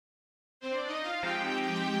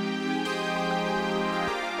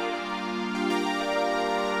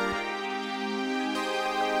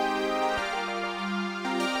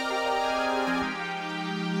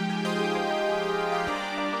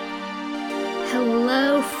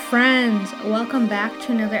friends, welcome back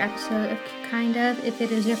to another episode of Kind of. If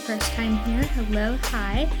it is your first time here, hello,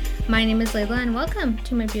 hi. My name is Layla and welcome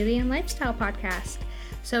to my beauty and lifestyle podcast.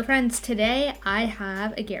 So friends, today I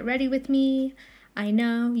have a get ready with me. I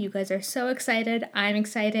know you guys are so excited. I'm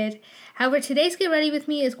excited. However, today's get ready with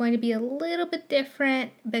me is going to be a little bit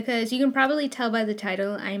different because you can probably tell by the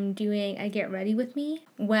title I'm doing a get ready with me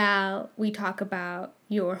while we talk about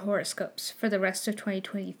your horoscopes for the rest of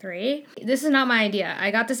 2023. This is not my idea.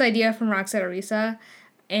 I got this idea from Roxette Arisa.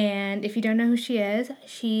 And if you don't know who she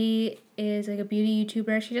is like a beauty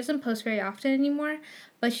YouTuber. She doesn't post very often anymore,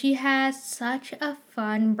 but she has such a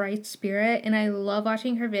fun, bright spirit, and I love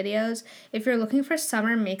watching her videos. If you're looking for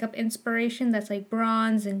summer makeup inspiration that's like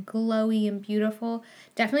bronze and glowy and beautiful,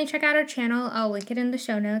 definitely check out her channel. I'll link it in the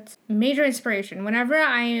show notes. Major inspiration. Whenever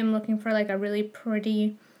I am looking for like a really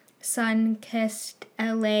pretty, sun-kissed,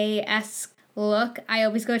 LA-esque look, I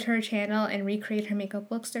always go to her channel and recreate her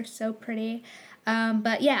makeup looks. They're so pretty.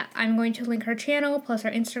 But yeah, I'm going to link her channel plus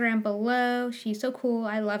her Instagram below. She's so cool.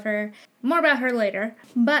 I love her. More about her later.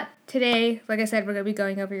 But today, like I said, we're going to be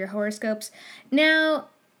going over your horoscopes. Now,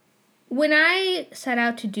 when I set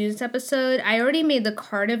out to do this episode, I already made the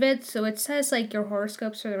card of it. So it says like your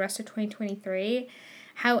horoscopes for the rest of 2023.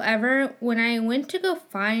 However, when I went to go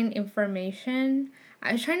find information,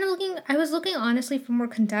 I was looking honestly for more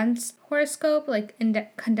condensed horoscope, like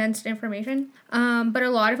condensed information. But a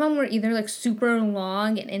lot of them were either like super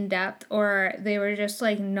long and in-depth, or they were just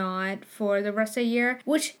like not for the rest of the year,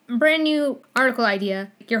 which brand new article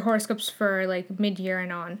idea, your horoscopes for like mid-year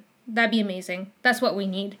and on. That'd be amazing. That's what we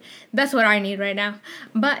need. That's what I need right now.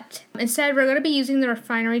 But instead, we're going to be using the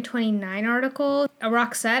Refinery 29 article.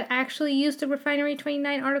 Roxette actually used the Refinery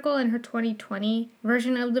 29 article in her 2020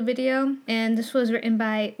 version of the video. And this was written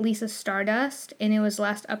by Lisa Stardust, and it was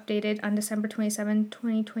last updated on December 27,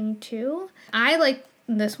 2022. I like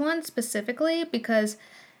this one specifically because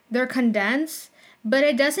they're condensed, but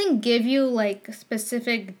it doesn't give you like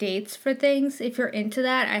specific dates for things. If you're into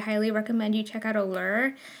that, I highly recommend you check out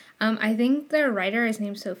Allure. I think the writer is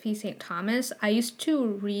named Sophie St. Thomas. I used to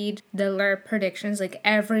read the Allure predictions like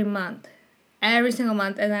every single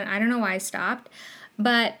month, and then I don't know why I stopped,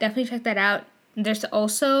 but definitely check that out. There's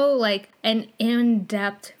also like an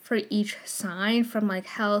in-depth for each sign, from like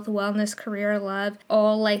health, wellness, career, love,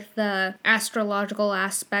 all like the astrological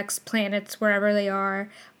aspects, planets, wherever they are,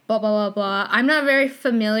 blah, blah, blah, blah. I'm not very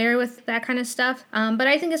familiar with that kind of stuff, but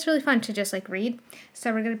I think it's really fun to just like read.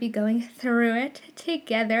 So we're going to be going through it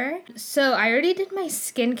together. So I already did my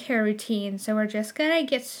skincare routine, so we're just going to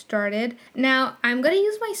get started. Now, I'm going to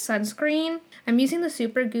use my sunscreen. I'm using the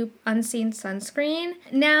Supergoop Unseen Sunscreen.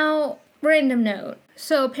 Now, random note.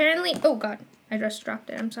 So apparently, oh god, I just dropped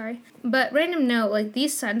it, I'm sorry. But random note, like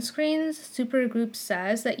these sunscreens, Supergoop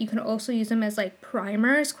says that you can also use them as like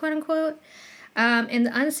primers, quote unquote. And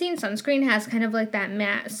the Unseen Sunscreen has kind of like that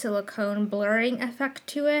matte silicone blurring effect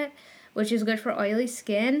to it, which is good for oily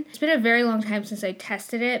skin. It's been a very long time since I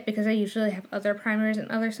tested it because I usually have other primers and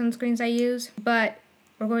other sunscreens I use. But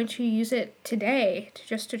we're going to use it today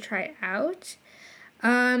just to try it out.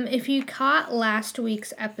 If you caught last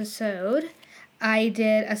week's episode, I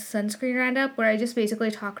did a sunscreen roundup where I just basically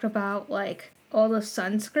talked about like all the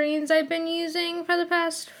sunscreens I've been using for the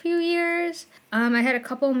past few years. I had a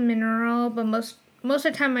couple mineral, but most of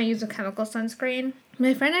the time I use a chemical sunscreen.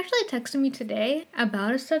 My friend actually texted me today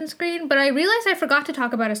about a sunscreen, but I realized I forgot to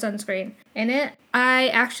talk about a sunscreen in it. I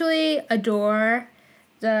actually adore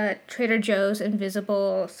the Trader Joe's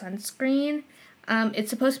Invisible sunscreen. It's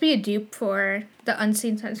supposed to be a dupe for the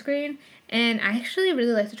Unseen sunscreen, and I actually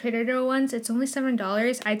really like the Trader Joe ones. It's only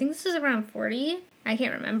 $7. I think this is around $40. I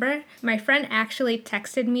can't remember. My friend actually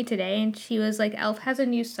texted me today and she was like, Elf has a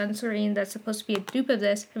new sunscreen that's supposed to be a dupe of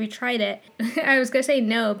this. Have you tried it? I was going to say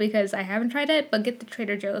no because I haven't tried it, but get the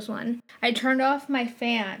Trader Joe's one. I turned off my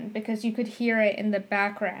fan because you could hear it in the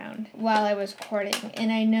background while I was recording.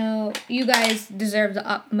 And I know you guys deserve the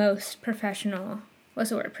utmost professional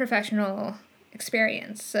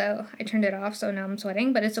experience. So I turned it off, so now I'm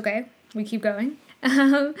sweating, but it's okay. We keep going.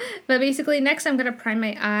 But basically, next I'm going to prime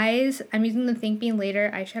my eyes. I'm using the Think Bean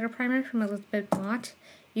Later eyeshadow primer from Elizabeth Mott.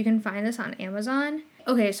 You can find this on Amazon.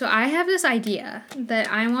 Okay, so I have this idea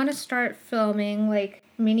that I want to start filming like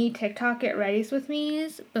mini TikTok get readies with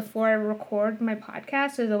me's before I record my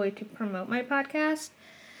podcast as a way to promote my podcast.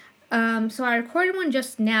 So I recorded one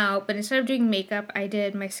just now, but instead of doing makeup, I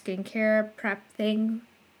did my skincare prep thing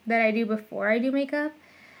that I do before I do makeup.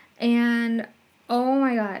 And oh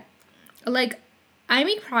my god, like I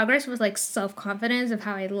make progress with like self-confidence of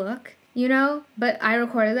how I look, you know, but I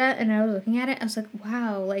recorded that and I was looking at it. I was like,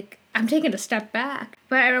 wow, like I'm taking a step back.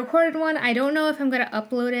 But I recorded one. I don't know if I'm going to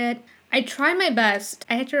upload it. I tried my best.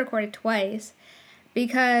 I had to record it twice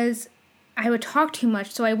because I would talk too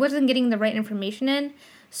much, so I wasn't getting the right information in.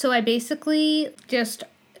 So I basically just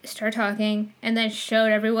started talking and then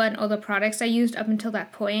showed everyone all the products I used up until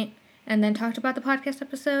that point and then talked about the podcast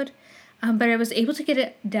episode. But I was able to get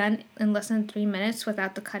it done in less than 3 minutes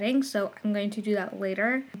without the cutting, so I'm going to do that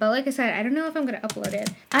later. But like I said, I don't know if I'm going to upload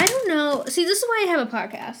it. I don't know. See, this is why I have a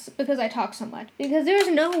podcast, because I talk so much. Because I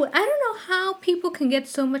don't know how people can get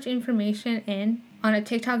so much information in on a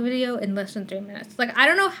TikTok video in less than 3 minutes. Like, I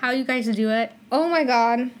don't know how you guys do it. Oh my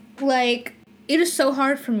god. Like, it is so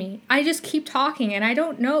hard for me. I just keep talking, and I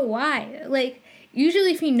don't know why. Like,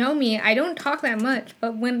 usually if you know me, I don't talk that much.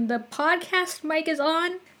 But when the podcast mic is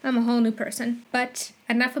on, I'm a whole new person. But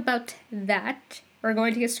enough about that. We're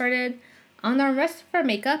going to get started on the rest of our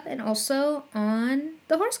makeup and also on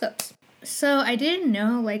the horoscopes. So I didn't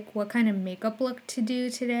know like what kind of makeup look to do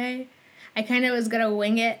today. I kind of was going to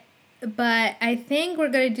wing it. But I think we're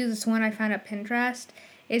going to do this one I found at Pinterest.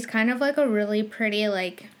 It's kind of like a really pretty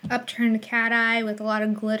like upturned cat eye with a lot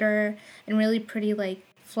of glitter and really pretty like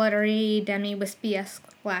fluttery, demi-wispy-esque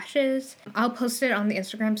lashes. I'll post it on the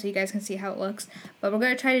Instagram so you guys can see how it looks. But we're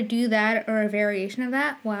going to try to do that or a variation of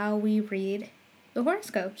that while we read the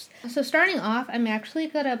horoscopes. So starting off, I'm actually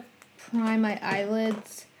going to prime my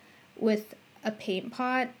eyelids with a paint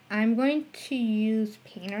pot. I'm going to use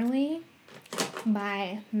Painterly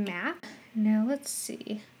by MAC. Now let's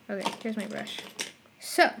see. Okay, here's my brush.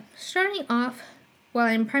 So, starting off, while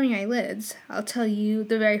I'm priming my lids, I'll tell you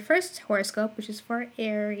the very first horoscope, which is for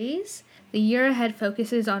Aries. The year ahead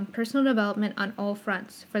focuses on personal development on all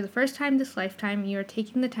fronts. For the first time this lifetime, you are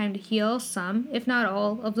taking the time to heal some, if not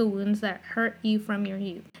all, of the wounds that hurt you from your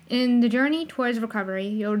youth. In the journey towards recovery,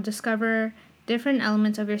 you'll discover different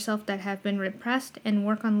elements of yourself that have been repressed and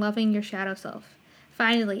work on loving your shadow self.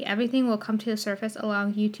 Finally, everything will come to the surface,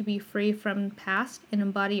 allowing you to be free from the past and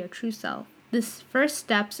embody your true self. The first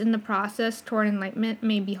steps in the process toward enlightenment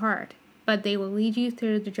may be hard, but they will lead you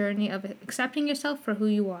through the journey of accepting yourself for who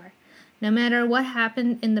you are. No matter what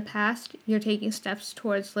happened in the past, you're taking steps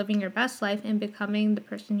towards living your best life and becoming the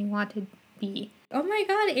person you want to be. Oh my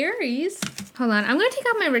god, Aries. Hold on, I'm going to take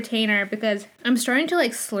out my retainer because I'm starting to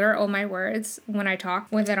like slur all my words when I talk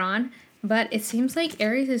with it on. But it seems like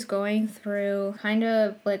Aries is going through kind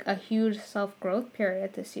of like a huge self-growth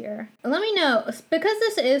period this year. Let me know, because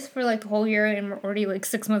this is for like the whole year and we're already like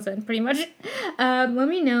 6 months in pretty much. Let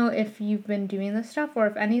me know if you've been doing this stuff or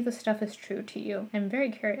if any of the stuff is true to you. I'm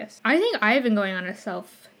very curious. I think I've been going on a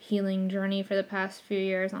self-healing journey for the past few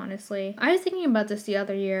years, honestly. I was thinking about this the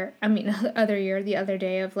other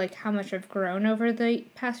day of like how much I've grown over the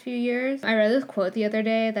past few years. I read this quote the other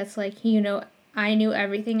day that's like, I knew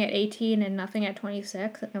everything at 18 and nothing at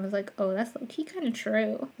 26. And I was like, oh, that's low-key kind of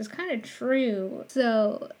true. It's kind of true.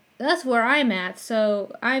 So that's where I'm at.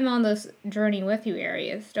 So I'm on this journey with you,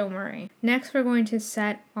 Aries. Don't worry. Next, we're going to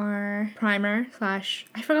set our primer / I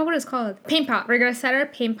forgot what it's called. Paint pot. We're going to set our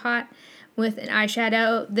paint pot with an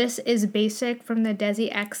eyeshadow. This is Basic from the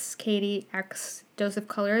Desi X Katie X Dose of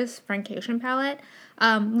Colors Francation palette.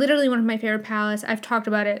 Literally one of my favorite palettes. I've talked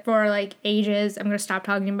about it for like ages. I'm going to stop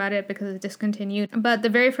talking about it because it's discontinued. But the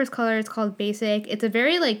very first color is called Basic. It's a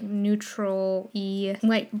very like neutral-y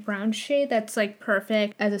light brown shade that's like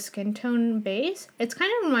perfect as a skin tone base. It's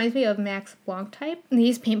kind of reminds me of Max Blanc type.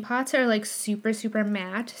 These paint pots are like super, super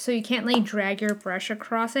matte. So you can't like drag your brush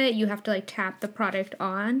across it. You have to like tap the product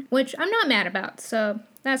on, which I'm not mad about. So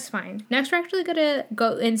that's fine. Next, we're actually gonna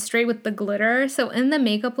go in straight with the glitter. So in the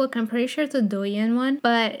makeup look, I'm pretty sure it's a Doyen one,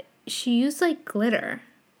 but she used like glitter,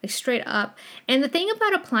 like straight up. And the thing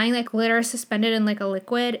about applying like glitter suspended in like a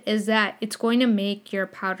liquid is that it's going to make your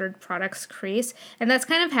powdered products crease. And that's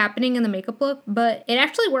kind of happening in the makeup look, but it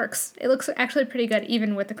actually works. It looks actually pretty good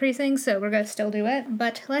even with the creasing, so we're gonna still do it.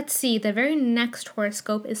 But let's see, the very next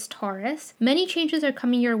horoscope is Taurus. Many changes are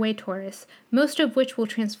coming your way, Taurus, most of which will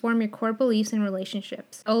transform your core beliefs and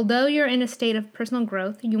relationships. Although you're in a state of personal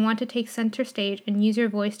growth, you want to take center stage and use your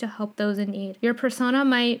voice to help those in need. Your persona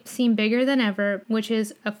might seem bigger than ever, which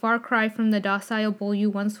is a far cry from the docile bull you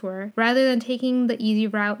once were. Rather than taking the easy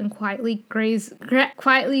route and quietly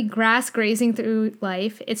grass grazing through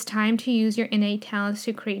life, it's time to use your innate talents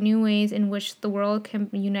to create new ways in which the world can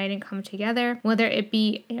unite and come together. Whether it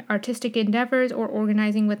be artistic endeavors or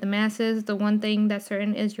organizing with the masses, the one thing that's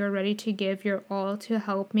certain is you're ready to give your all to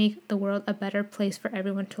help make the world a better place for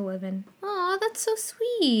everyone to live in. Aw, Oh, that's so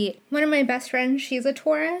sweet. One of my best friends, she's a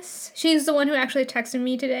Taurus. She's the one who actually texted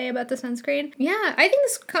me today about the sunscreen. Yeah, I think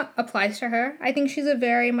this applies to her. I think she's a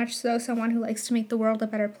very much so someone who likes to make the world a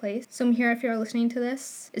better place. So I'm here if you're listening to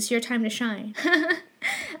this. It's your time to shine.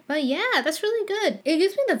 But yeah, that's really good. It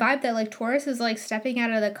gives me the vibe that like Taurus is like stepping out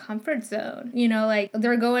of the comfort zone. You know, like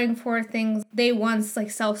they're going for things they once like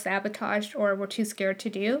self-sabotaged or were too scared to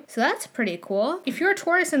do. So that's pretty cool. If you're a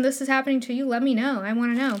Taurus and this is happening to you, let me know. I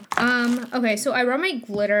want to know. Okay, so I brought my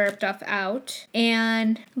glitter stuff out,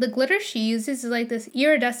 and the glitter she uses is like this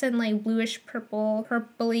iridescent like bluish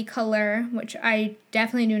purpley color, which I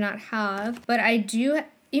definitely do not have, but I do.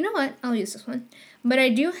 You know what? I'll use this one. But I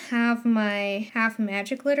do have my half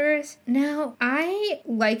magic glitters. Now, I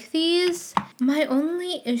like these. My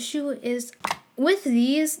only issue is with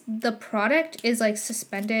these, the product is like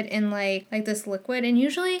suspended in like this liquid. And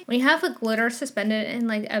usually when you have a glitter suspended in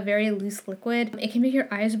like a very loose liquid, it can make your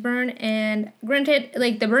eyes burn. And granted,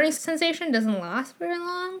 like the burning sensation doesn't last very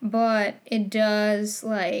long, but it does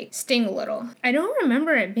like sting a little. I don't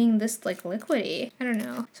remember it being this like liquidy. I don't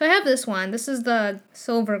know. So I have this one. This is the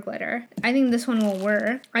silver glitter. I think this one will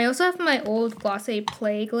work. I also have my old Glossy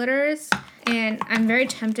Play glitters, and I'm very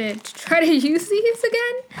tempted to try to use these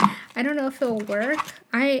again. I don't know if it'll work.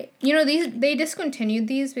 They discontinued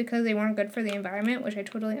these because they weren't good for the environment, which I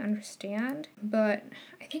totally understand. But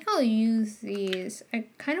I think I'll use these. I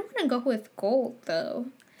kind of want to go with gold, though.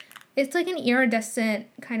 It's like an iridescent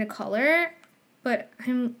kind of color, but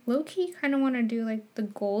I'm low-key kind of want to do like the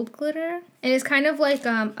gold glitter. And it's kind of like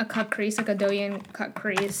a cut crease, like a Doyen cut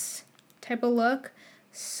crease type of look.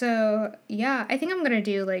 So yeah, I think I'm going to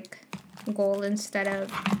do like gold instead of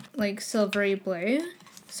like silvery blue.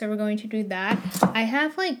 So we're going to do that. I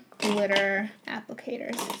have like glitter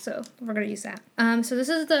applicators, so we're gonna use that. So this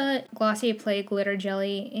is the Glossy Play Glitter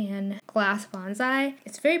Jelly in Glass Bonsai.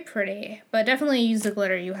 It's very pretty, but definitely use the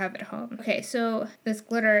glitter you have at home. Okay, so this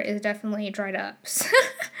glitter is definitely dried up.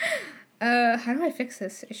 How do I fix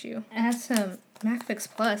this issue? I have some MAC Fix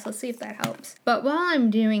Plus. Let's see if that helps. But while I'm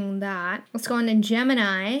doing that, let's go on to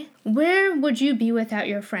Gemini. Where would you be without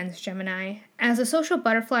your friends, Gemini? As a social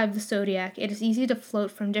butterfly of the zodiac, it is easy to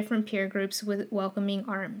float from different peer groups with welcoming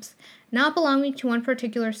arms. Not belonging to one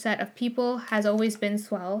particular set of people has always been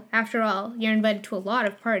swell. After all, you're invited to a lot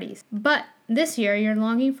of parties. But this year, you're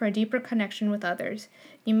longing for a deeper connection with others.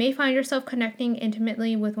 You may find yourself connecting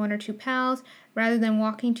intimately with one or two pals, rather than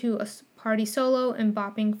walking to a party solo and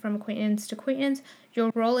bopping from acquaintance to acquaintance.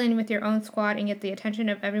 You'll roll in with your own squad and get the attention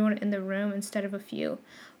of everyone in the room instead of a few.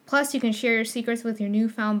 Plus, you can share your secrets with your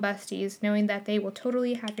newfound besties, knowing that they will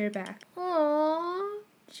totally have your back. Aww,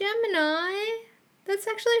 Gemini. That's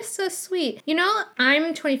actually so sweet. You know,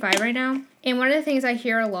 I'm 25 right now, and one of the things I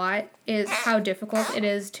hear a lot is how difficult it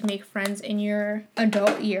is to make friends in your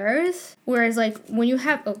adult years. Whereas, like, when you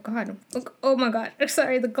have, oh my god,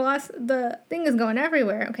 sorry, the thing is going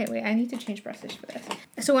everywhere. Okay, wait, I need to change brushes for this.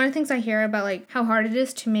 So one of the things I hear about, like, how hard it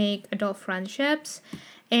is to make adult friendships,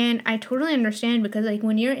 and I totally understand because, like,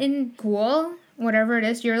 when you're in school, whatever it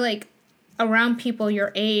is, you're, like, around people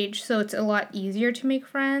your age, so it's a lot easier to make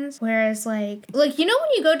friends. Whereas like you know when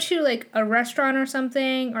you go to like a restaurant or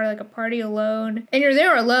something, or like a party alone, and you're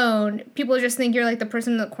there alone, people just think you're like the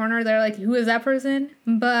person in the corner. They're like, who is that person?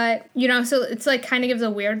 But you know, so it's like kind of gives a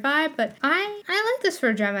weird vibe. But I like this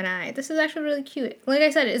for Gemini. This is actually really cute. Like I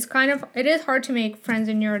said, it is hard to make friends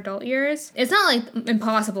in your adult years. It's not like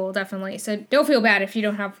impossible, definitely. So don't feel bad if you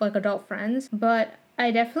don't have like adult friends, but I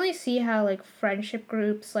definitely see how, like, friendship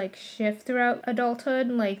groups, like, shift throughout adulthood.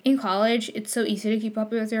 Like, in college, it's so easy to keep up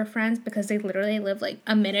with your friends because they literally live, like,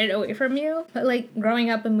 a minute away from you. But, like, growing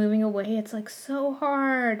up and moving away, it's, like, so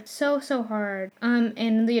hard. So hard.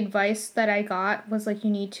 And the advice that I got was, like, you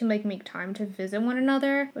need to, like, make time to visit one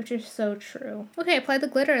another, which is so true. Okay, apply the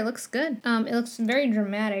glitter. It looks good. It looks very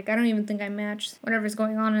dramatic. I don't even think I matched whatever's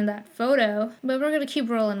going on in that photo, but we're gonna keep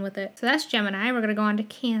rolling with it. So that's Gemini. We're gonna go on to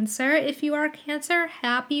Cancer. If you are Cancer,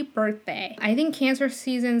 happy birthday. I think Cancer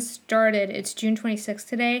season started. It's June 26th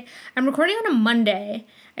today. I'm recording on a Monday.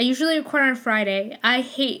 I usually record on Friday. I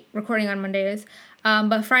hate recording on Mondays.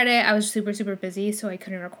 But Friday I was super busy, so I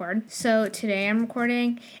couldn't record. So today I'm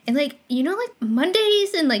recording, and like, you know, like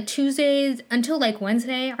Mondays and like Tuesdays until like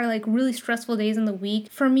Wednesday are like really stressful days in the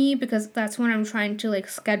week for me, because that's when I'm trying to like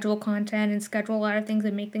schedule content and schedule a lot of things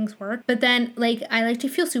and make things work. But then like I like to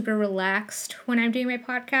feel super relaxed when I'm doing my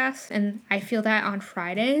podcast, and I feel that on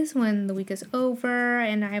Fridays when the week is over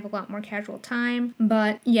and I have a lot more casual time.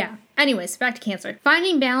 But yeah, Anyways, back to Cancer.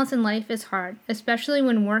 Finding balance in life is hard, especially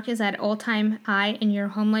when work is at all-time high and your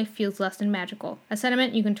home life feels less than magical. A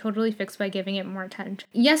sentiment you can totally fix by giving it more attention.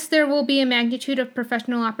 Yes, there will be a magnitude of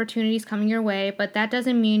professional opportunities coming your way, but that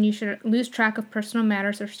doesn't mean you should lose track of personal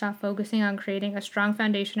matters or stop focusing on creating a strong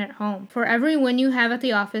foundation at home. For every win you have at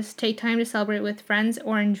the office, take time to celebrate with friends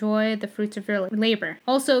or enjoy the fruits of your labor.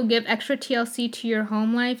 Also, give extra TLC to your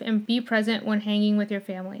home life and be present when hanging with your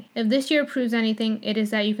family. If this year proves anything, it is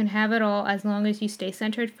that you can have it all as long as you stay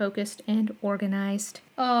centered, focused, and organized.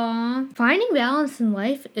 Aww. Finding balance in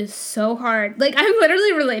life is so hard. Like, I'm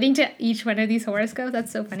literally relating to each one of these horoscopes.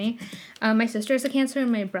 That's so funny. My sister is a Cancer and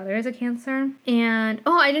my brother is a Cancer. And,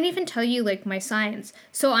 I didn't even tell you, like, my signs.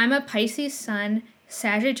 So I'm a Pisces sun,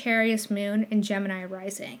 Sagittarius moon, and Gemini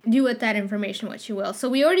rising. Do with that information what you will. So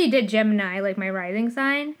we already did Gemini, like my rising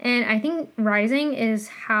sign. And I think rising is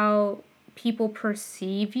how people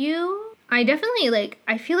perceive you. I definitely,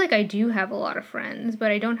 I feel like I do have a lot of friends,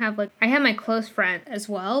 but I don't have, I have my close friends as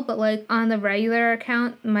well, but, on the regular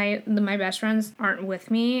account, my best friends aren't with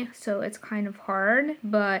me, so it's kind of hard,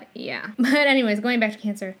 but yeah. But anyways, going back to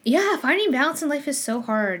Cancer. Yeah, finding balance in life is so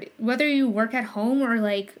hard. Whether you work at home or,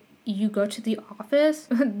 you go to the office.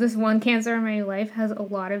 This one Cancer in my life has a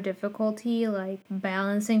lot of difficulty,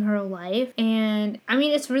 balancing her life. And I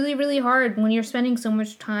mean, it's really, really hard when you're spending so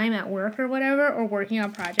much time at work or whatever, or working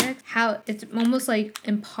on projects, how it's almost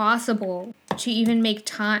impossible to even make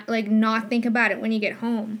time, not think about it when you get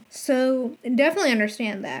home. So definitely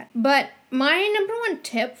understand that. But my number one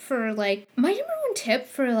tip for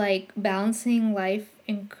balancing life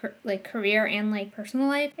and career and personal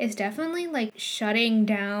life is definitely shutting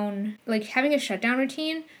down, having a shutdown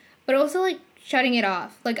routine, but also shutting it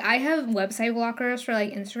off. I have website blockers for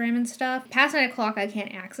Instagram and stuff. Past 9 o'clock I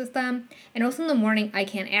can't access them, and also in the morning I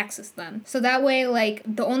can't access them. So that way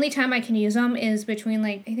the only time I can use them is between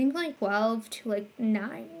I think 12 to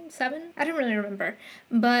 9, 7. I don't really remember.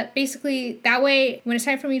 But basically that way when it's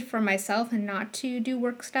time for myself and not to do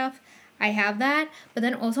work stuff, I have that. But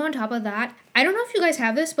then also on top of that, I don't know if you guys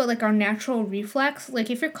have this, but our natural reflex,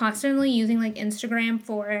 if you're constantly using Instagram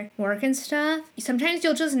for work and stuff, sometimes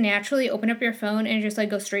you'll just naturally open up your phone and just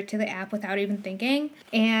go straight to the app without even thinking.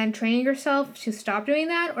 And training yourself to stop doing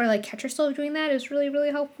that or catch yourself doing that is really,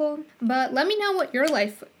 really helpful. But let me know what your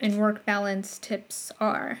life and work balance tips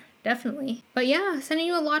are. Definitely. But yeah, sending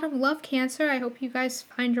you a lot of love, Cancer. I hope you guys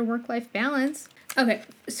find your work-life balance. Okay,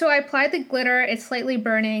 so I applied the glitter. It's slightly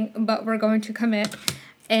burning, but we're going to commit.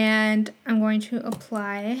 And I'm going to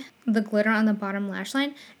apply the glitter on the bottom lash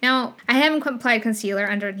line. Now, I haven't applied concealer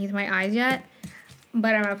underneath my eyes yet,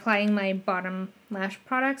 but I'm applying my bottom lash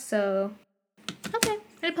product, so okay.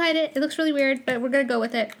 I applied it. It looks really weird, but we're going to go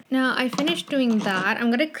with it. Now, I finished doing that.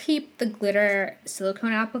 I'm going to keep the glitter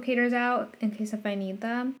silicone applicators out in case if I need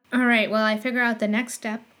them. All right, well, I figure out the next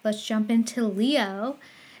step. Let's jump into Leo.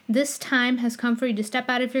 This time has come for you to step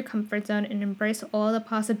out of your comfort zone and embrace all the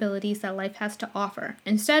possibilities that life has to offer.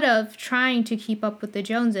 Instead of trying to keep up with the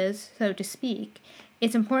Joneses, so to speak,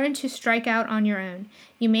 it's important to strike out on your own.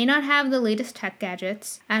 You may not have the latest tech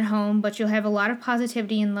gadgets at home, but you'll have a lot of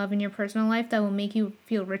positivity and love in your personal life that will make you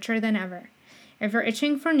feel richer than ever. If you're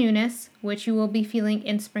itching for newness, which you will be feeling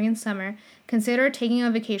in spring and summer, consider taking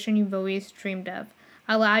a vacation you've always dreamed of.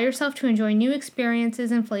 Allow yourself to enjoy new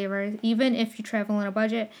experiences and flavors. Even if you travel on a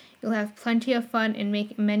budget, you'll have plenty of fun and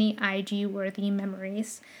make many IG-worthy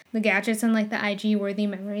memories. The gadgets and the IG-worthy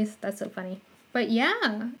memories. That's so funny. But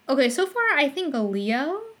yeah. Okay, so far I think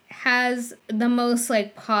Leo has the most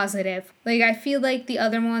positive. I feel the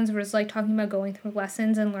other ones was talking about going through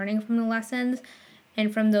lessons and learning from the lessons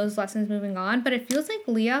and from those lessons moving on. But it feels like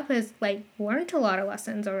Leo has learned a lot of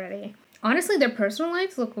lessons already. Honestly, their personal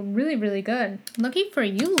lives look really, really good. Lucky for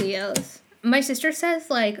you, Leos. My sister says,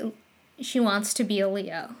 she wants to be a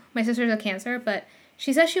Leo. My sister's a Cancer, but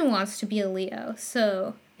she says she wants to be a Leo.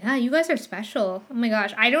 So, yeah, you guys are special. Oh my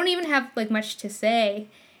gosh. I don't even have, much to say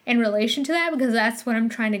in relation to that because that's what I'm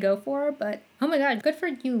trying to go for. But, oh my god, good for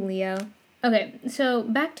you, Leo. Okay, so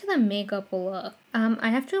back to the makeup look. I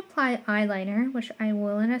have to apply eyeliner, which I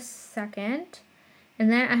will in a second.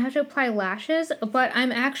 And then I have to apply lashes, but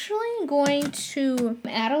I'm actually going to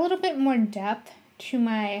add a little bit more depth to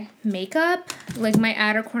my makeup, my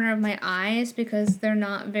outer corner of my eyes, because they're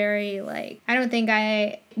not very,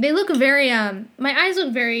 they look very, my eyes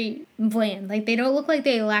look very bland. They don't look like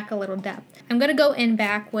they lack a little depth. I'm going to go in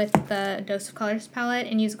back with the Dose of Colors palette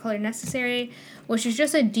and use the color Necessary, which is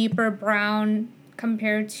just a deeper brown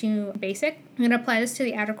compared to basic. I'm going to apply this to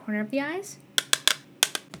the outer corner of the eyes.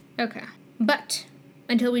 Okay, but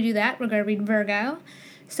until we do that, we're going to read Virgo.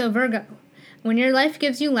 So Virgo, When your life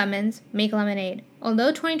gives you lemons, make lemonade.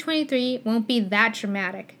 Although 2023 won't be that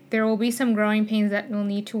dramatic, there will be some growing pains that you'll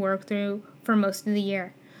need to work through for most of the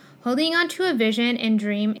year. Holding on to a vision and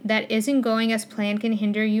dream that isn't going as planned can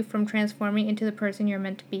hinder you from transforming into the person you're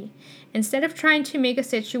meant to be. Instead of trying to make a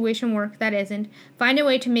situation work that isn't, find a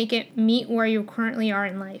way to make it meet where you currently are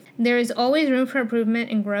in life. There is always room for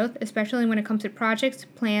improvement and growth, especially when it comes to projects,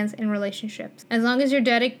 plans, and relationships. As long as you're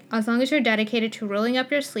dedicated to rolling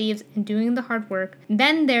up your sleeves and doing the hard work,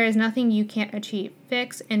 then there is nothing you can't achieve,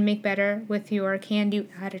 fix, and make better with your can-do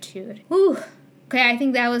attitude. Whew. Okay, I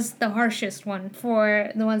think that was the harshest one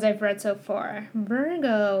for the ones I've read so far.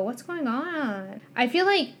 Virgo, what's going on? I feel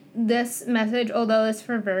like this message, although it's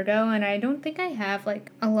for Virgo, and I don't think I have,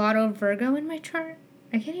 like, a lot of Virgo in my chart.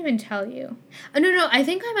 I can't even tell you. Oh, no, I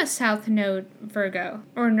think I'm a South Node Virgo.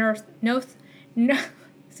 Or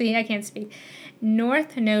see, I can't speak.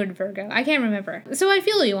 North Node Virgo. I can't remember. So I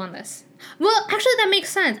feel you on this. Well, actually, that makes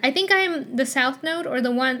sense. I think I'm the South Node, or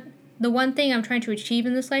the one thing I'm trying to achieve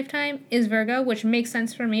in this lifetime is Virgo, which makes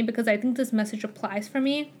sense for me because I think this message applies for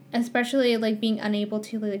me, especially like being unable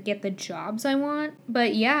to like get the jobs I want.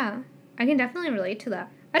 But yeah, I can definitely relate to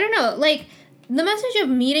that. I don't know, like the message of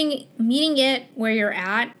meeting it where you're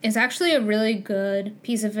at is actually a really good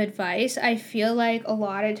piece of advice. I feel like a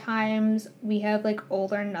lot of times we have like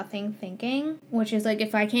all or nothing thinking, which is like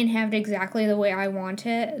if I can't have it exactly the way I want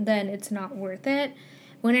it, then it's not worth it.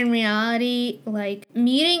 When in reality, like,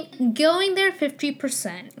 going there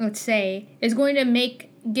 50%, let's say, is going to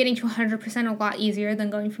make getting to 100% a lot easier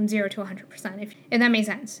than going from 0 to 100%, if that makes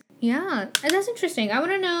sense. Yeah, and that's interesting. I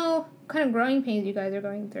want to know what kind of growing pains you guys are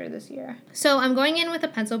going through this year. So I'm going in with a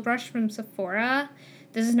pencil brush from Sephora.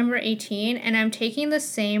 This is number 18, and I'm taking the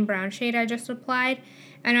same brown shade I just applied,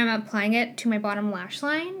 and I'm applying it to my bottom lash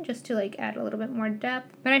line just to like add a little bit more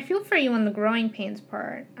depth. But I feel for you on the growing pains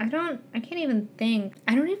part. I can't even think.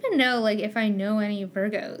 I don't even know like if I know any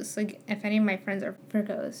Virgos, like if any of my friends are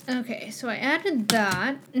Virgos. Okay, so I added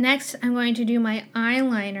that. Next, I'm going to do my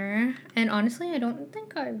eyeliner, and honestly, I don't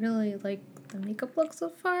think I really like the makeup look so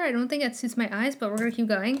far. I don't think it suits my eyes, but we're gonna keep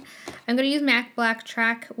going. I'm gonna use MAC Black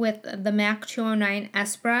Track with the MAC 209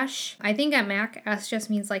 S brush. I think at MAC, S just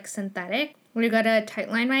means like synthetic. We're gonna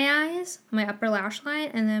tightline my eyes, my upper lash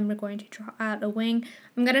line, and then we're going to draw out a wing.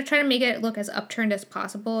 I'm gonna try to make it look as upturned as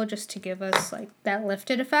possible just to give us like that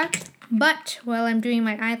lifted effect. But while I'm doing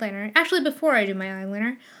my eyeliner, actually before I do my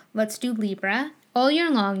eyeliner, let's do Libra. All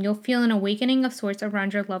year long, you'll feel an awakening of sorts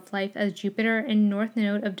around your love life as Jupiter and North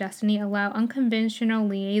Node of Destiny allow unconventional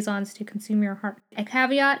liaisons to consume your heart. A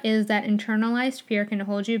caveat is that internalized fear can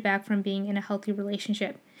hold you back from being in a healthy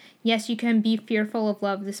relationship. Yes, you can be fearful of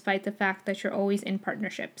love despite the fact that you're always in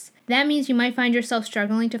partnerships. That means you might find yourself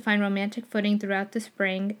struggling to find romantic footing throughout the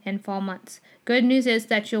spring and fall months. Good news is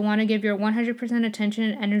that you'll want to give your 100% attention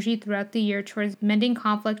and energy throughout the year towards mending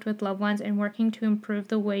conflict with loved ones and working to improve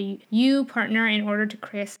the way you partner in order to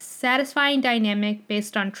create a satisfying dynamic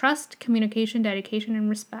based on trust, communication, dedication, and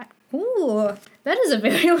respect. Ooh, that is a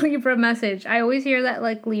very Libra message. I always hear that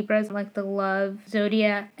like Libras like the love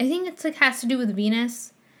zodiac. I think it's like has to do with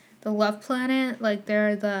Venus. The love planet, like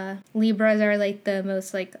the Libras are like the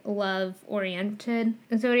most like love oriented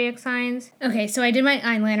zodiac signs. Okay, so I did my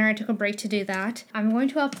eyeliner. I took a break to do that. I'm going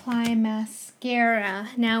to apply mascara.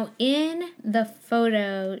 Now in the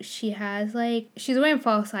photo, she's wearing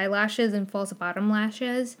false eyelashes and false bottom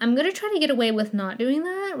lashes. I'm gonna try to get away with not doing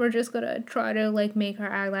that. We're just gonna try to like make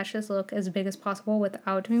our eyelashes look as big as possible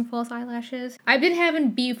without doing false eyelashes. I've been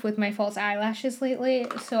having beef with my false eyelashes lately,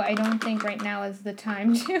 so I don't think right now is the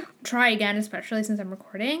time to try again, especially since I'm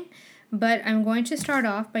recording. But I'm going to start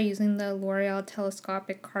off by using the L'Oreal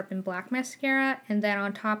Telescopic Carbon Black Mascara, and then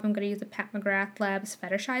on top I'm going to use the Pat McGrath Labs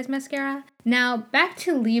Fetishize Mascara. Now, back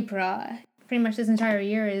to Libra. Pretty much this entire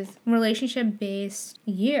year is relationship-based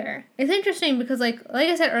year. It's interesting because like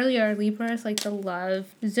I said earlier, Libra is like the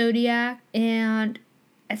love zodiac, and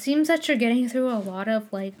it seems that you're getting through a lot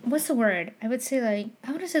of like, what's the word? I would say like,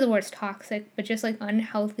 I wouldn't say the word's toxic, but just like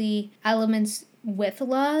unhealthy elements with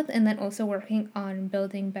love, and then also working on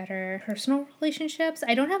building better personal relationships.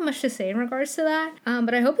 I don't have much to say in regards to that,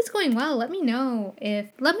 but I hope it's going well. Let me know if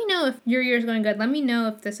your year's going good. Let me know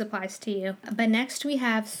if this applies to you. But next we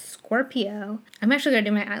have Scorpio. I'm actually gonna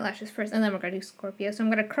do my eyelashes first, and then we're gonna do Scorpio. So I'm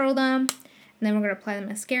gonna curl them, and then we're gonna apply the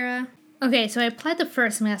mascara. Okay, so I applied the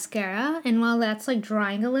first mascara, and while that's like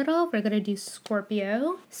drying a little, we're gonna do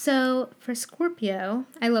Scorpio. So for Scorpio,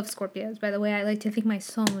 I love Scorpios, by the way. I like to think my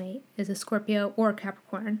soulmate is a Scorpio or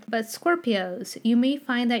Capricorn. But Scorpios, you may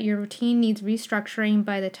find that your routine needs restructuring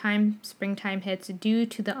by the time springtime hits due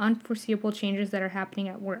to the unforeseeable changes that are happening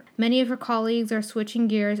at work. Many of your colleagues are switching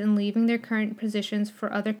gears and leaving their current positions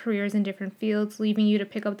for other careers in different fields, leaving you to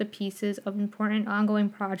pick up the pieces of important ongoing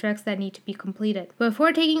projects that need to be completed.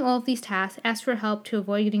 Before taking all of these tasks, ask for help to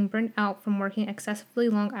avoid getting burnt out from working excessively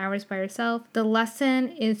long hours by yourself. The lesson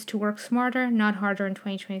is to work smarter, not harder in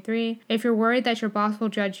 2023. If you're worried that your boss will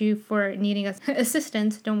judge you for needing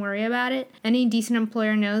assistance, don't worry about it. Any decent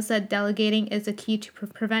employer knows that delegating is the key to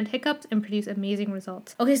prevent hiccups and produce amazing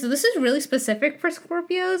results. Okay, so this is really specific for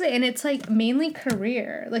Scorpios, and it's like mainly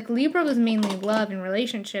career. Like Libra was mainly love and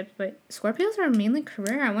relationships, but Scorpios are mainly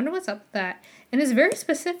career. I wonder what's up with that. And it's very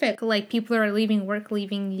specific, like people are leaving work,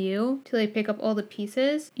 leaving you to like pick up all the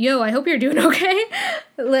pieces. Yo, I hope you're doing okay.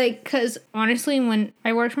 Like, cause honestly, when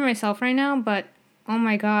I work for myself right now, but oh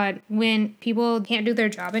my God, when people can't do their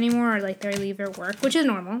job anymore or like they leave their work, which is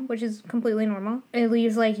normal, which is completely normal. It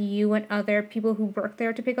leaves like you and other people who work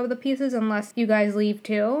there to pick up the pieces unless you guys leave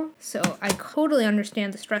too. So I totally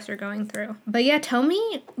understand the stress you're going through. But yeah, tell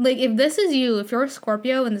me, like if this is you, if you're a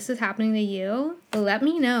Scorpio and this is happening to you, let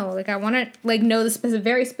me know. Like I want to like know the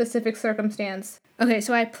very specific circumstance. Okay,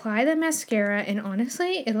 so I apply the mascara and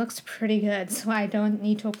honestly, it looks pretty good. So I don't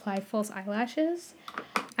need to apply false eyelashes.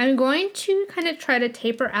 I'm going to kind of try to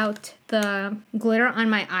taper out the glitter on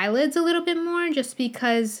my eyelids a little bit more just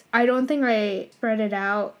because I don't think I spread it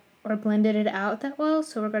out or blended it out that well.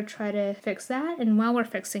 So we're going to try to fix that. And while we're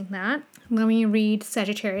fixing that, let me read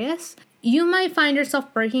Sagittarius. You might find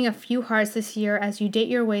yourself breaking a few hearts this year as you date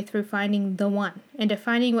your way through finding the one and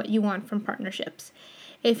defining what you want from partnerships.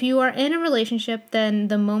 If you are in a relationship, then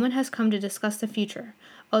the moment has come to discuss the future.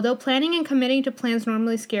 Although planning and committing to plans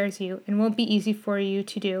normally scares you and won't be easy for you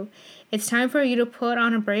to do, it's time for you to put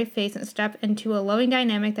on a brave face and step into a loving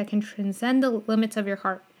dynamic that can transcend the limits of your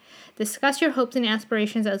heart. Discuss your hopes and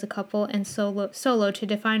aspirations as a couple and solo to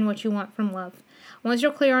define what you want from love. Once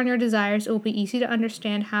you're clear on your desires, it will be easy to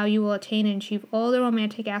understand how you will attain and achieve all the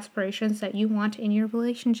romantic aspirations that you want in your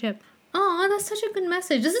relationship. Oh, that's such a good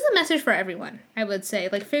message. This is a message for everyone, I would say.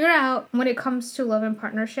 Like, figure out when it comes to love and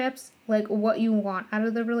partnerships, like, what you want out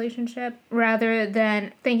of the relationship rather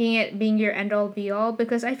than thinking it being your end-all, be-all.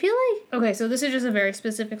 Because I feel like, okay, so this is just a very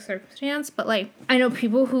specific circumstance, but, like, I know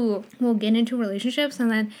people who will get into relationships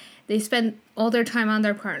and then they spend all their time on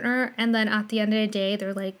their partner, and then at the end of the day,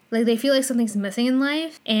 they're like they feel like something's missing in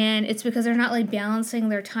life, and it's because they're not, like, balancing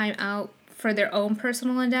their time out for their own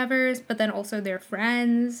personal endeavors, but then also their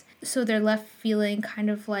friends. So they're left feeling kind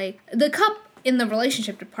of like the cup in the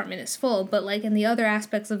relationship department is full, but like in the other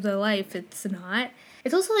aspects of their life, it's not.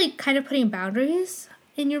 It's also like kind of putting boundaries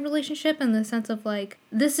in your relationship in the sense of like,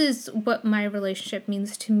 this is what my relationship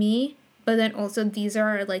means to me, but then also these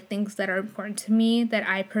are like things that are important to me that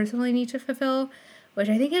I personally need to fulfill, which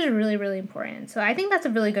I think is really, really important. So I think that's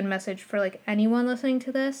a really good message for like anyone listening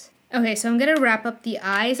to this. Okay, so I'm going to wrap up the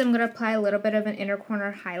eyes. I'm going to apply a little bit of an inner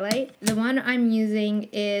corner highlight. The one I'm using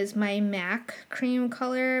is my MAC cream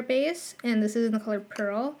color base, and this is in the color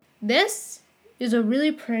Pearl. This is a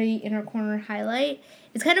really pretty inner corner highlight.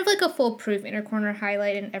 It's kind of like a foolproof inner corner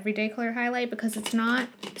highlight and everyday color highlight because it's not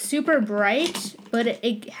super bright, but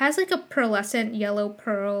it has like a pearlescent yellow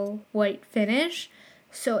pearl white finish.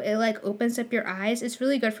 So it like opens up your eyes. It's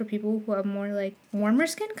really good for people who have more like warmer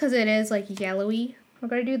skin because it is like yellowy. We're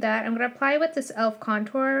going to do that. I'm going to apply with this e.l.f.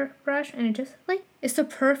 contour brush, and it just like, it's the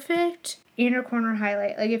perfect inner corner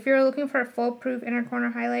highlight. Like if you're looking for a foolproof inner corner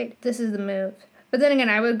highlight, this is the move. But then again,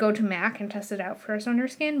 I would go to MAC and test it out first on your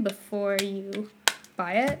skin before you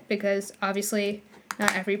buy it, because obviously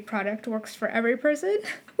not every product works for every person,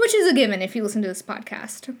 which is a given if you listen to this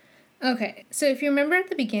podcast. Okay, so if you remember at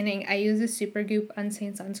the beginning, I used the Supergoop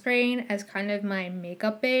Unseen Sunscreen as kind of my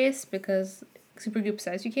makeup base because Supergoop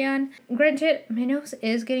says you can. Granted, my nose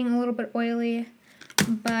is getting a little bit oily,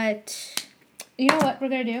 but you know what we're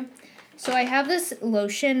gonna do? So I have this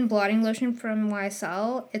lotion, blotting lotion from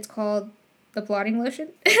YSL. It's called the blotting lotion.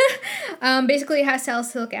 Basically it has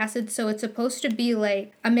salicylic acid, so it's supposed to be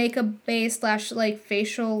like a makeup base / like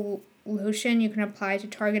facial lotion you can apply to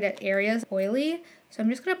targeted areas oily. So I'm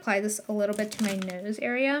just going to apply this a little bit to my nose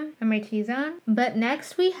area and my T-zone. But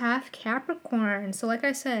next we have Capricorn. So like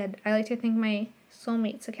I said, I like to think my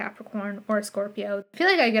soulmate's a Capricorn or a Scorpio. I feel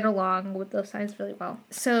like I get along with those signs really well.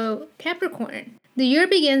 So Capricorn. The year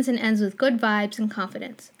begins and ends with good vibes and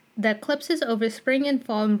confidence. The eclipses over spring and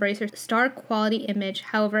fall embrace your star quality image.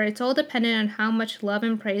 However, it's all dependent on how much love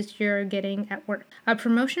and praise you're getting at work. A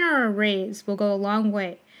promotion or a raise will go a long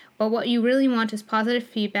way, but what you really want is positive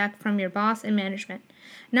feedback from your boss and management.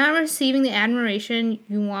 Not receiving the admiration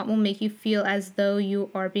you want will make you feel as though you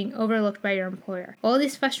are being overlooked by your employer. All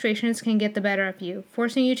these frustrations can get the better of you,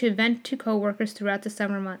 forcing you to vent to coworkers throughout the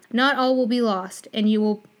summer months. Not all will be lost, and you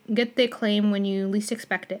will get the acclaim when you least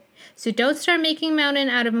expect it. So don't start making a mountain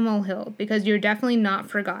out of a molehill, because you're definitely not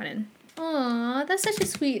forgotten. Aww, that's such a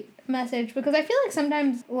sweet message, because I feel like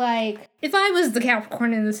sometimes, like, if I was the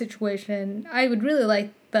Capricorn in this situation, I would really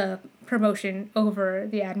like the promotion over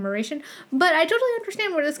the admiration, but I totally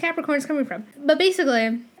understand where this Capricorn is coming from. But basically,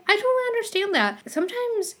 I totally understand that.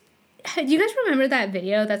 Sometimes, do you guys remember that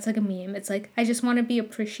video that's like a meme? It's like, I just want to be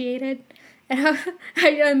appreciated. And I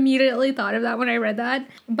immediately thought of that when I read that.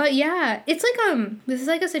 But yeah, it's like, this is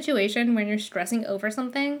like a situation when you're stressing over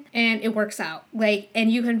something and it works out. Like,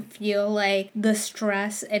 and you can feel like the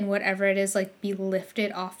stress and whatever it is, like, be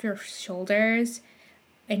lifted off your shoulders.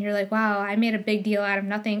 And you're like, wow, I made a big deal out of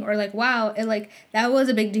nothing. Or like, wow, it like, that was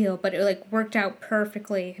a big deal, but it like worked out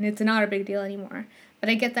perfectly and it's not a big deal anymore. But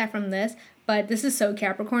I get that from this. But this is so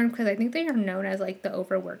Capricorn because I think they are known as like the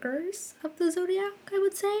overworkers of the zodiac, I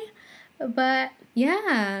would say. But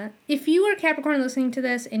yeah, if you are Capricorn listening to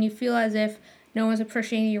this and you feel as if no one's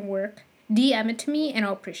appreciating your work, DM it to me and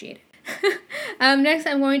I'll appreciate it. Next,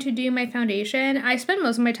 I'm going to do my foundation. I spend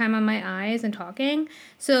most of my time on my eyes and talking.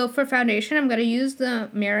 So for foundation, I'm going to use the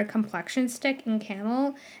Mirror Complexion Stick in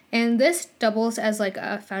Camel. And this doubles as like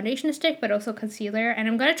a foundation stick, but also concealer. And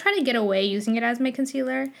I'm going to try to get away using it as my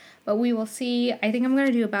concealer. But we will see. I think I'm going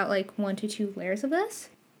to do about like 1 to 2 layers of this.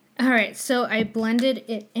 Alright, so I blended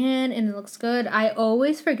it in and it looks good. I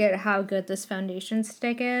always forget how good this foundation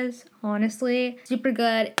stick is, honestly. Super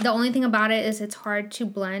good. The only thing about it is it's hard to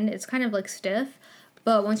blend. It's kind of like stiff,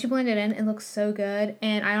 but once you blend it in, it looks so good.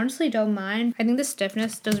 And I honestly don't mind. I think the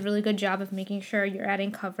stiffness does a really good job of making sure you're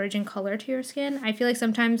adding coverage and color to your skin. I feel like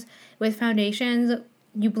sometimes with foundations,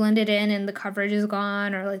 you blend it in and the coverage is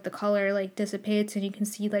gone or like the color like dissipates and you can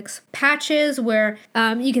see like patches where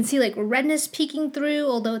you can see like redness peeking through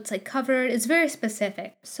although it's like covered. It's very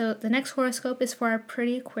specific. So the next horoscope is for our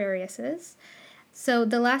pretty Aquariuses. So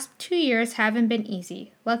the last 2 years haven't been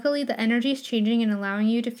easy. Luckily, the energy is changing and allowing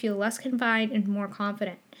you to feel less confined and more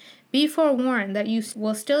confident. Be forewarned that you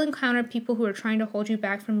will still encounter people who are trying to hold you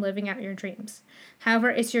back from living out your dreams. However,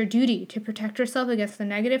 it's your duty to protect yourself against the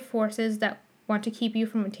negative forces that want to keep you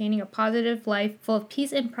from attaining a positive life full of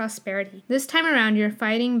peace and prosperity. This time around, you're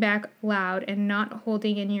fighting back loud and not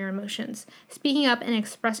holding in your emotions. Speaking up and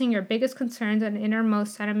expressing your biggest concerns and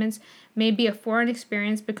innermost sentiments may be a foreign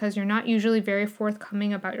experience because you're not usually very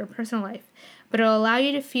forthcoming about your personal life, but it'll allow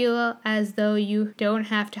you to feel as though you don't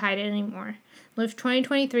have to hide it anymore. Live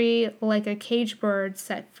 2023 like a caged bird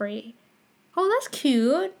set free. Oh, that's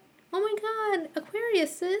cute. Oh my god,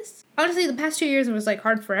 Aquarius, sis. Honestly, the past 2 years was like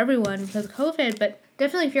hard for everyone because of COVID, but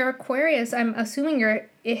definitely if you're Aquarius, I'm assuming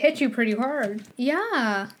it hit you pretty hard.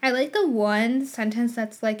 Yeah. I like the one sentence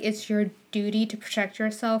that's like, it's your duty to protect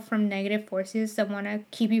yourself from negative forces that want to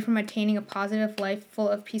keep you from attaining a positive life full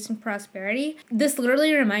of peace and prosperity. This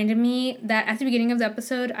literally reminded me that at the beginning of the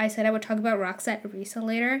episode, I said I would talk about Roxette Risa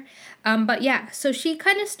later. But yeah, so she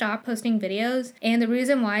kind of stopped posting videos, and the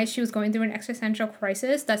reason why she was going through an existential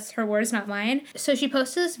crisis, that's her words, not mine. So she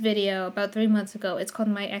posted this video about 3 months ago. It's called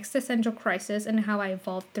My Existential Crisis and How I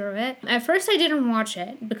Evolved Through It. At first, I didn't watch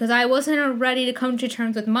it because I wasn't ready to come to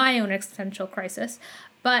terms with my own existential crisis.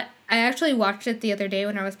 But I actually watched it the other day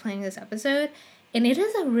when I was planning this episode, and it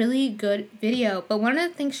is a really good video. But one of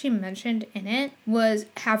the things she mentioned in it was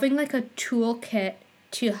having like a toolkit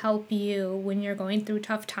to help you when you're going through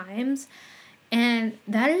tough times. And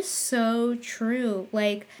that is so true.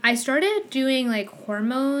 Like, I started doing like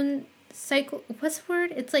hormone cycle. What's the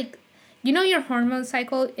word? It's like, you know, your hormone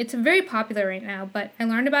cycle. It's very popular right now, but I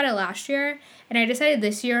learned about it last year, and I decided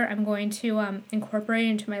this year I'm going to incorporate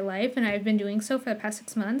it into my life, and I've been doing so for the past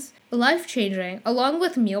 6 months. Life-changing, along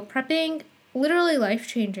with meal prepping, literally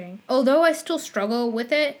life-changing. Although I still struggle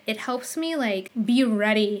with it, it helps me like be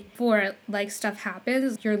ready for like stuff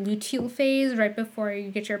happens. Your luteal phase right before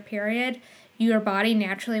you get your period, your body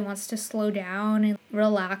naturally wants to slow down and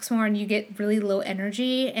relax more, and you get really low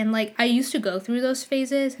energy. And like, I used to go through those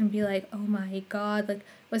phases and be like, oh my god, like,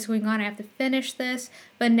 what's going on? I have to finish this.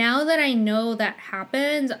 But now that I know that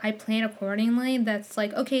happens, I plan accordingly. That's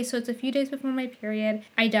like, okay, so it's a few days before my period.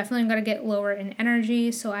 I definitely am going to get lower in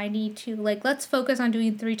energy. So I need to, like, let's focus on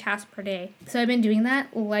doing 3 tasks per day. So I've been doing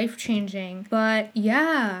that, life-changing. But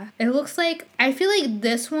yeah, it looks like, I feel like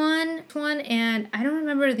this one, and I don't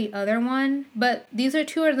remember the other one, but these are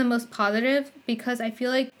 2 are the most positive because I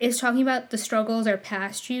feel like it's talking about the struggles are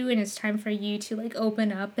past you and it's time for you to like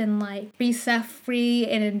open up and like be set-free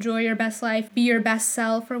and enjoy your best life, be your best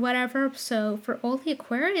self or whatever. So for all the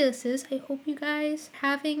Aquariuses, I hope you guys are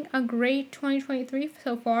having a great 2023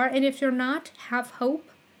 so far. And if you're not, have hope,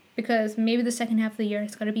 because maybe the second half of the year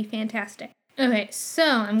is going to be fantastic. Okay, so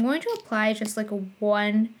I'm going to apply just like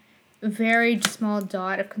one very small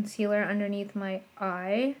dot of concealer underneath my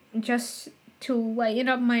eye, just to lighten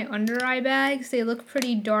up my under eye bags. They look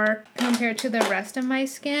pretty dark compared to the rest of my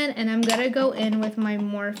skin, and I'm gonna go in with my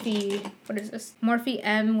Morphe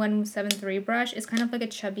M173 brush. It's kind of like a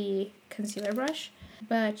chubby concealer brush,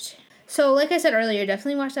 but so like I said earlier,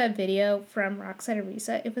 definitely watch that video from Rockside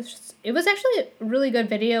Arisa. It was actually a really good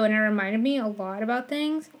video, and it reminded me a lot about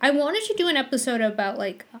things. I wanted to do an episode about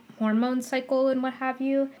like hormone cycle and what have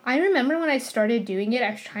you. I remember when I started doing it,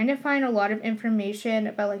 I was trying to find a lot of information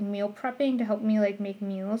about like meal prepping to help me like make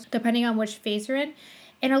meals depending on which phase you're in.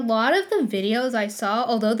 And a lot of the videos I saw,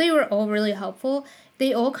 although they were all really helpful,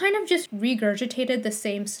 they all kind of just regurgitated the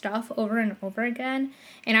same stuff over and over again.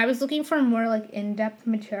 And I was looking for more like in-depth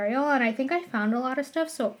material, and I think I found a lot of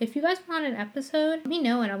stuff. So if you guys want an episode, let me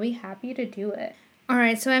know and I'll be happy to do it.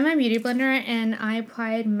 Alright, so I have my beauty blender and I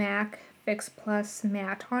applied MAC Fix Plus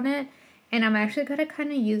Matte on it. And I'm actually going to kind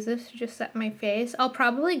of use this to just set my face. I'll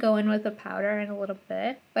probably go in with the powder in a little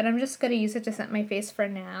bit, but I'm just going to use it to set my face for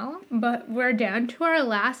now. But we're down to our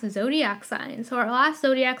last zodiac sign. So our last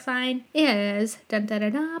zodiac sign is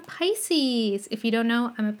Pisces. If you don't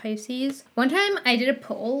know, I'm a Pisces. One time I did a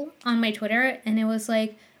poll on my Twitter and it was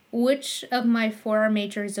like, which of my 4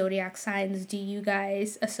 major zodiac signs do you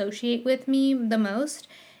guys associate with me the most?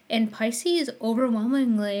 And Pisces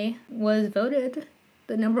overwhelmingly was voted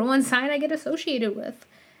the number 1 sign I get associated with.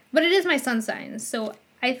 But it is my sun sign, so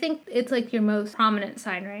I think it's like your most prominent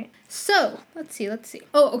sign, right? So, let's see.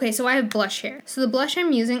 Oh, okay, so I have blush here. So the blush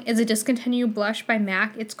I'm using is a discontinued blush by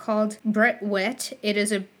MAC. It's called Brit Wit. It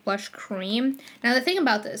is a blush cream. Now the thing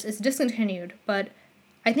about this, it's discontinued, but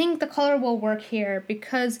I think the color will work here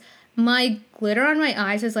because my glitter on my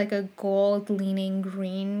eyes is like a gold leaning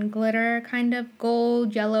green glitter, kind of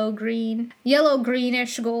gold, yellow, green, yellow,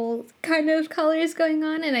 greenish gold kind of colors going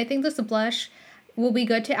on. And I think this blush will be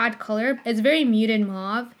good to add color. It's very muted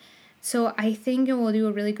mauve, so I think it will do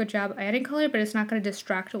a really good job adding color, but it's not going to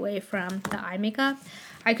distract away from the eye makeup.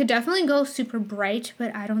 I could definitely go super bright,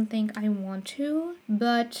 but I don't think I want to.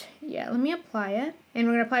 But yeah, let me apply it. And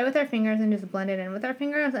we're going to apply it with our fingers and just blend it in with our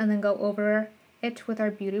fingers and then go over it with our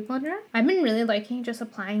beauty blender. I've been really liking just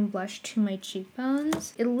applying blush to my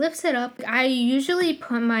cheekbones. It lifts it up. I usually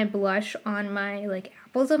put my blush on my like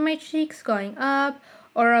apples of my cheeks going up,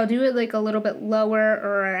 or I'll do it like a little bit lower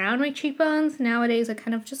or around my cheekbones. Nowadays I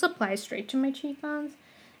kind of just apply straight to my cheekbones.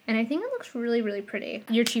 And I think it looks really, really pretty.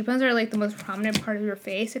 Your cheekbones are like the most prominent part of your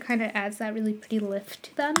face. It kind of adds that really pretty lift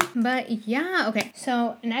to them. But yeah, okay.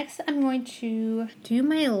 So next I'm going to do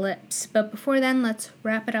my lips. But before then, let's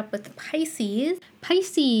wrap it up with Pisces.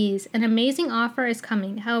 Pisces, an amazing offer is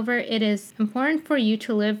coming. However, it is important for you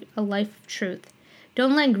to live a life of truth.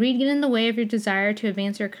 Don't let greed get in the way of your desire to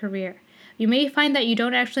advance your career. You may find that you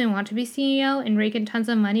don't actually want to be CEO and rake in tons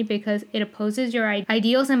of money because it opposes your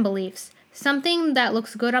ideals and beliefs. Something that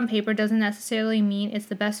looks good on paper doesn't necessarily mean it's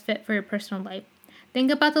the best fit for your personal life. Think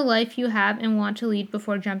about the life you have and want to lead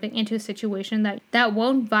before jumping into a situation that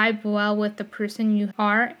won't vibe well with the person you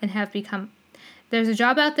are and have become. There's a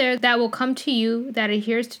job out there that will come to you that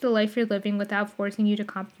adheres to the life you're living without forcing you to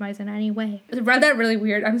compromise in any way. I read that really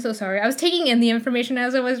weird. I'm so sorry. I was taking in the information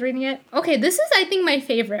as I was reading it. Okay, this is, I think, my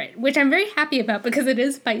favorite, which I'm very happy about because it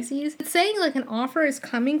is Pisces. It's saying like an offer is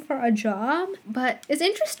coming for a job, but it's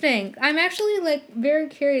interesting. I'm actually like very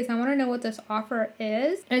curious. I want to know what this offer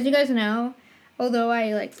is. As you guys know, although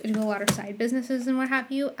I like do a lot of side businesses and what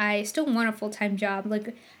have you, I still want a full-time job.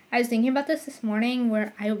 Like, I was thinking about this morning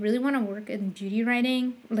where I really want to work in beauty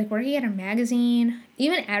writing, like working at a magazine,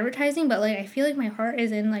 even advertising, but like I feel like my heart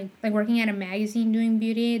is in like working at a magazine doing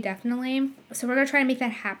beauty, definitely. So we're going to try to make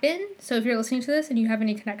that happen. So if you're listening to this and you have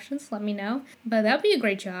any connections, let me know. But that would be a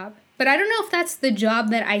great job. But I don't know if that's the job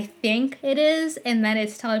that I think it is and that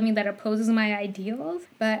it's telling me that it opposes my ideals.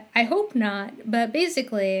 But I hope not. But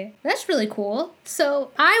basically, that's really cool.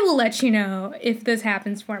 So I will let you know if this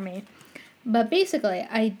happens for me. But basically,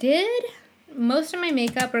 I did most of my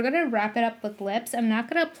makeup, we're gonna wrap it up with lips. I'm not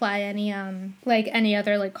gonna apply any like any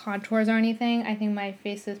other like contours or anything. I think my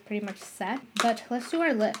face is pretty much set. But let's do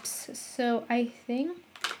our lips. So I think,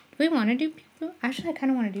 do we want to do peekaboo? Actually, I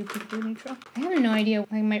kind of want to do peekaboo neutral. I have no idea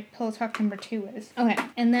what like my Pillow Talk number 2 is. Okay,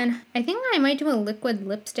 and then I think I might do a liquid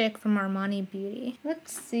lipstick from Armani Beauty.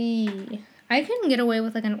 Let's see. I can get away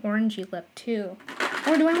with like an orangey lip too.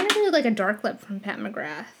 Or do I want to do like a dark lip from Pat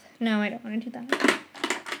McGrath? No, I don't want to do that.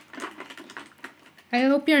 I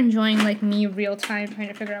hope you're enjoying like me real time trying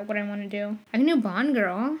to figure out what I want to do. I can do Bond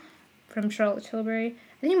Girl from Charlotte Tilbury.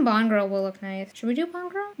 I think Bond Girl will look nice. Should we do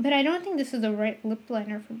Bond Girl? But I don't think this is the right lip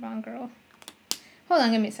liner for Bond Girl. Hold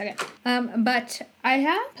on, give me a second. But I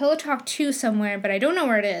have Pillow Talk 2 somewhere, but I don't know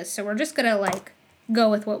where it is. So we're just gonna like go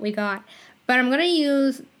with what we got. But I'm gonna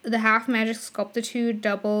use the Half Magic Sculptitude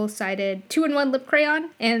double-sided 2-in-1 lip crayon.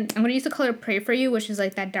 And I'm gonna use the color Pray For You, which is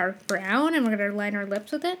like that dark brown. And we're gonna line our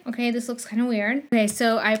lips with it. Okay, this looks kind of weird. Okay,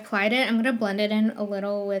 so I applied it. I'm gonna blend it in a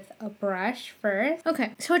little with a brush first.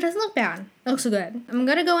 Okay, so it doesn't look bad. It looks good. I'm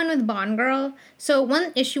gonna go in with Bond Girl. So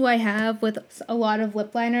one issue I have with a lot of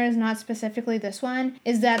lip liners, not specifically this one,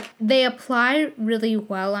 is that they apply really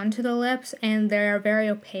well onto the lips and they're very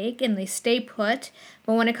opaque and they stay put.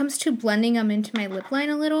 But when it comes to blending them into my lip line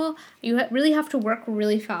a little, you really have to work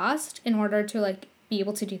really fast in order to like be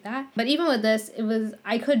able to do that. But even with this,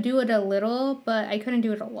 I could do it a little, but I couldn't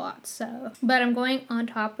do it a lot. So, but I'm going on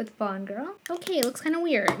top with Bond Girl. Okay, it looks kind of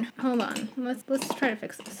weird. Hold on, let's try to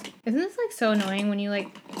fix this. Isn't this like so annoying when you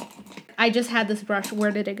like? I just had this brush.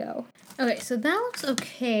 Where did it go? Okay, so that looks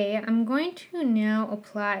okay. I'm going to now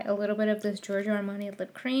apply a little bit of this Giorgio Armani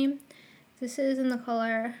lip cream. This is in the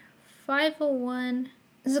color 501.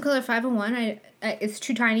 This is the color 501. It's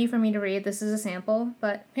too tiny for me to read. This is a sample,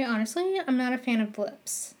 but hey, honestly, I'm not a fan of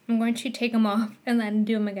lips. I'm going to take them off and then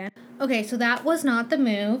do them again. Okay, so that was not the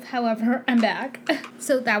move. However, I'm back.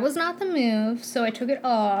 So that was not the move, so I took it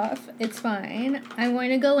off. It's fine. I'm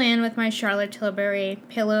going to go in with my Charlotte Tilbury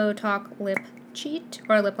Pillow Talk Lip Cheat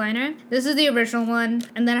or lip liner. This is the original one,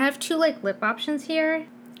 and then I have 2 like lip options here.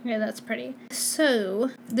 Yeah, that's pretty.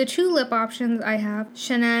 So the 2 lip options I have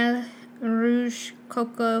Chanel Rouge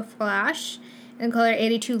Coco Flash in color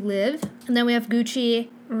 82 Live. And then we have Gucci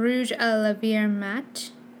Rouge à la Vie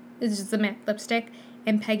Matte. This is the matte lipstick.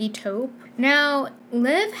 And Peggy Taupe. Now,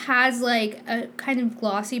 Live has like a kind of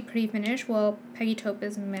glossy, pretty finish, while Peggy Taupe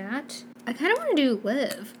is matte. I kind of want to do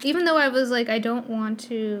Live. Even though I was like, I don't want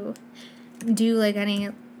to do like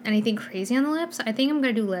anything crazy on the lips. I think I'm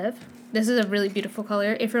going to do Live. This is a really beautiful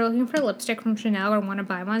color. If you're looking for a lipstick from Chanel or want to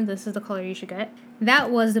buy one, this is the color you should get.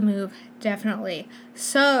 That was the move, definitely.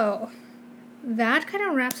 So, that kind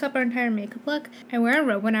of wraps up our entire makeup look. I wear a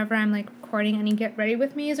robe whenever I'm like recording any Get Ready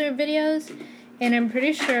With Me's or videos. And I'm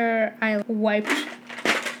pretty sure I wiped...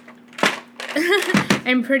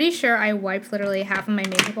 I'm pretty sure I wiped literally half of my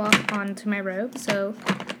makeup off onto my robe. So,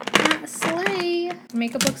 slay!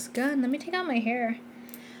 Makeup looks good. Let me take out my hair.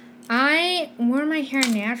 I wore my hair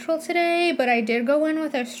natural today, but I did go in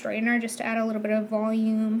with a straightener just to add a little bit of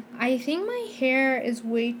volume. I think my hair is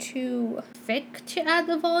way too thick to add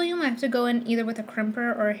the volume. I have to go in either with a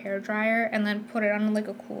crimper or a hair dryer and then put it on like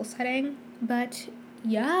a cool setting. But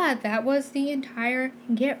yeah, that was the entire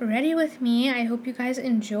Get Ready With Me. I hope you guys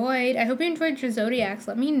enjoyed. I hope you enjoyed your zodiacs.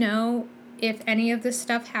 Let me know if any of this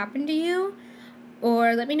stuff happened to you.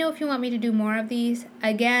 Or let me know if you want me to do more of these.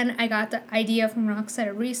 Again, I got the idea from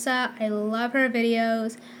Roxetta Risa. I love her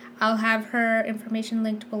videos. I'll have her information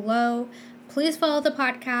linked below. Please follow the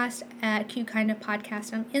podcast at Cute Kind of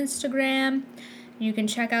Podcast on Instagram. You can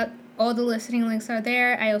check out all the listening links are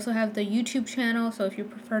there. I also have the YouTube channel, so if you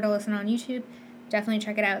prefer to listen on YouTube, definitely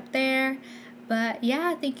check it out there. But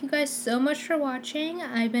yeah, thank you guys so much for watching.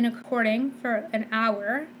 I've been recording for an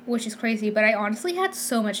hour, which is crazy, but I honestly had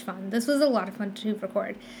so much fun. This was a lot of fun to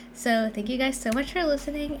record. So thank you guys so much for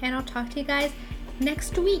listening, and I'll talk to you guys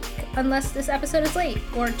next week, unless this episode is late,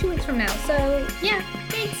 or 2 weeks from now. So yeah,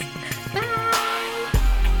 thanks.